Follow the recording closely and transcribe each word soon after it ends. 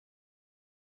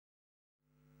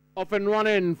Off and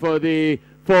running for the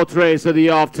fourth race of the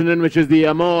afternoon, which is the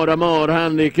Amor Amor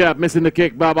Handicap. Missing the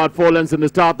kick by about 4 lengths in the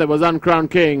start. There was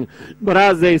Uncrowned King. But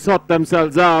as they sort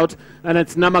themselves out, and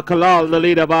it's Namakalal, the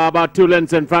leader, by about 2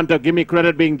 lengths in front of Gimme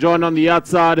Credit, being joined on the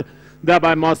outside there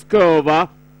by Moskova.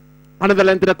 Another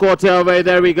length and a quarter away.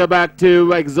 There we go back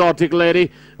to Exotic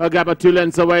Lady. A gap of 2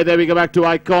 lengths away. There we go back to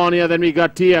Iconia. Then we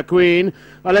got Tia Queen.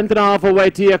 A length and a half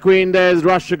away. Tia Queen. There's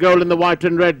Russia Gold in the white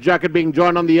and red jacket being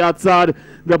joined on the outside.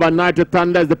 There by Night of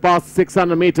Thunder as they pass the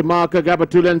 600 meter marker. Gap of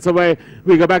 2 lengths away.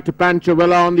 We go back to Pancho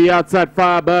Villa on the outside.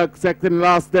 Fireberg second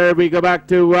last there. We go back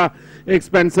to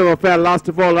Expensive Affair. Last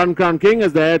of all, Uncrowned King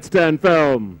as the heads turn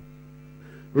film.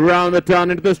 Round the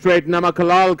turn into the straight,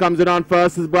 Namakalal comes in on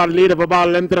first. Is about a lead of about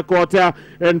a length and a quarter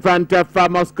in front of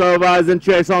Moskova. Is in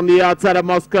chase on the outside of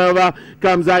Moskova.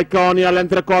 Comes Iconia,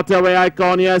 length and a quarter away.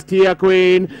 Iconia is Tia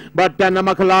Queen. But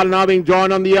Namakalal now being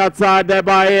joined on the outside there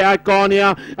by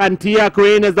Iconia. And Tia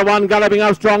Queen is the one galloping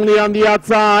out strongly on the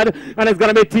outside. And it's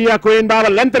going to be Tia Queen by a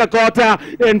length and a quarter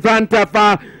in front of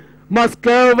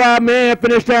Moskova. May have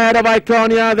finished ahead of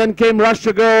Iconia. Then came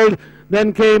Russia Gold.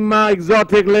 Then came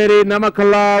Exotic Lady,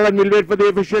 Namakalal, and we'll wait for the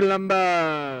official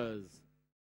numbers.